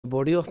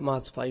body of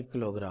mass 5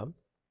 kg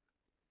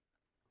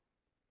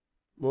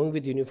moving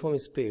with uniform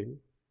speed,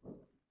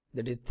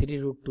 that is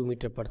 3√2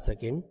 meter per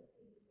second,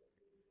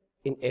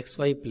 in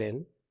xy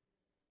plane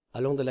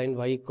along the line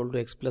y equal to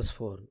x plus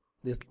 4.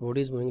 This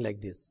body is moving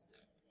like this.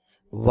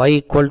 Y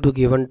equal to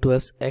given to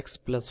us x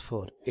plus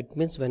 4. It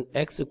means when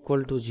x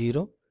equal to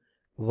 0,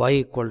 y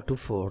equal to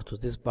 4. So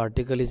this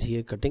particle is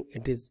here cutting,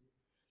 it is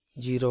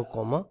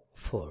 0,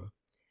 4.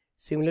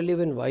 Similarly,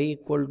 when y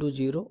equal to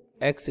 0,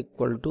 x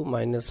equal to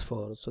minus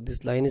 4. So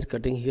this line is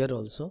cutting here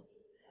also.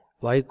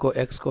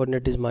 X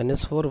coordinate is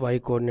minus 4, y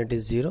coordinate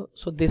is 0.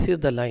 So this is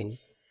the line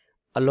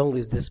along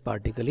which this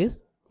particle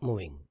is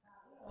moving.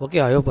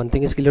 Okay, I hope one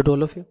thing is clear to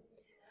all of you.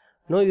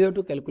 Now you have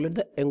to calculate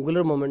the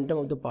angular momentum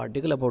of the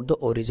particle about the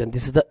origin.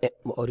 This is the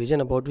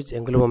origin about which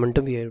angular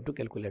momentum we have to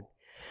calculate.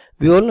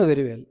 We all know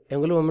very well,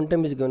 angular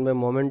momentum is given by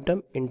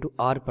momentum into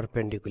r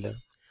perpendicular.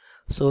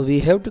 So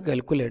we have to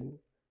calculate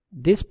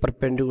this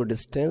perpendicular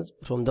distance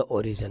from the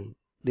origin.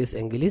 This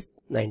angle is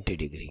 90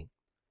 degree.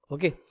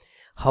 Okay,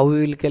 how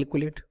we will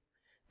calculate?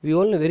 We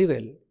all know very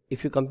well,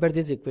 if you compare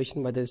this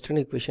equation by the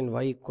standard equation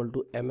y equal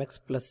to mx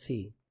plus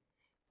c,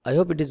 I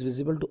hope it is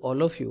visible to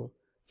all of you.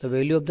 The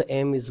value of the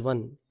m is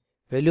 1.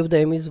 Value of the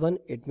m is 1,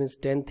 it means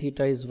tan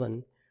theta is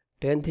 1.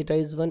 Tan theta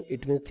is 1,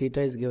 it means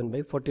theta is given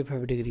by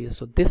 45 degrees.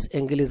 So this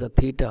angle is a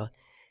theta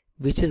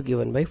which is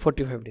given by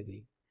 45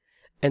 degree.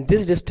 And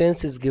this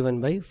distance is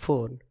given by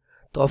 4.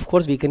 So of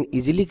course we can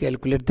easily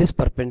calculate this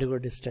perpendicular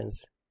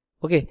distance.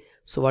 Okay,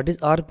 so what is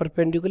r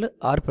perpendicular?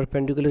 R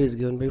perpendicular is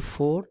given by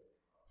 4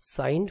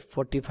 sine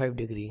 45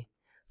 degree.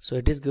 So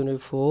it is given by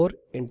 4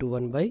 into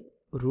 1 by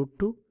root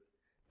 2.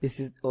 This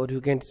is, or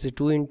you can say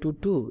 2 into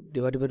 2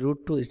 divided by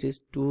root 2, it is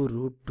 2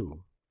 root 2.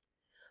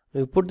 Now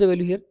you put the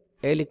value here,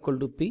 L equal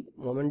to P,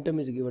 momentum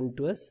is given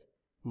to us,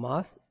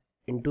 mass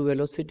into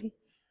velocity.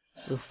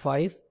 So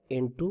 5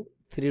 into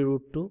 3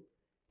 root 2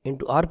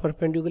 into r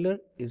perpendicular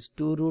is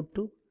 2 root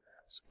 2.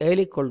 So L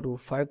equal to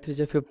 5 3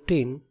 is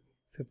 15,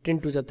 15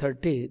 2 is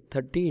 30,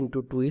 30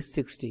 into 2 is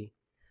 60.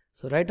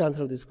 So right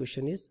answer of this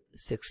question is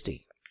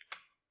 60.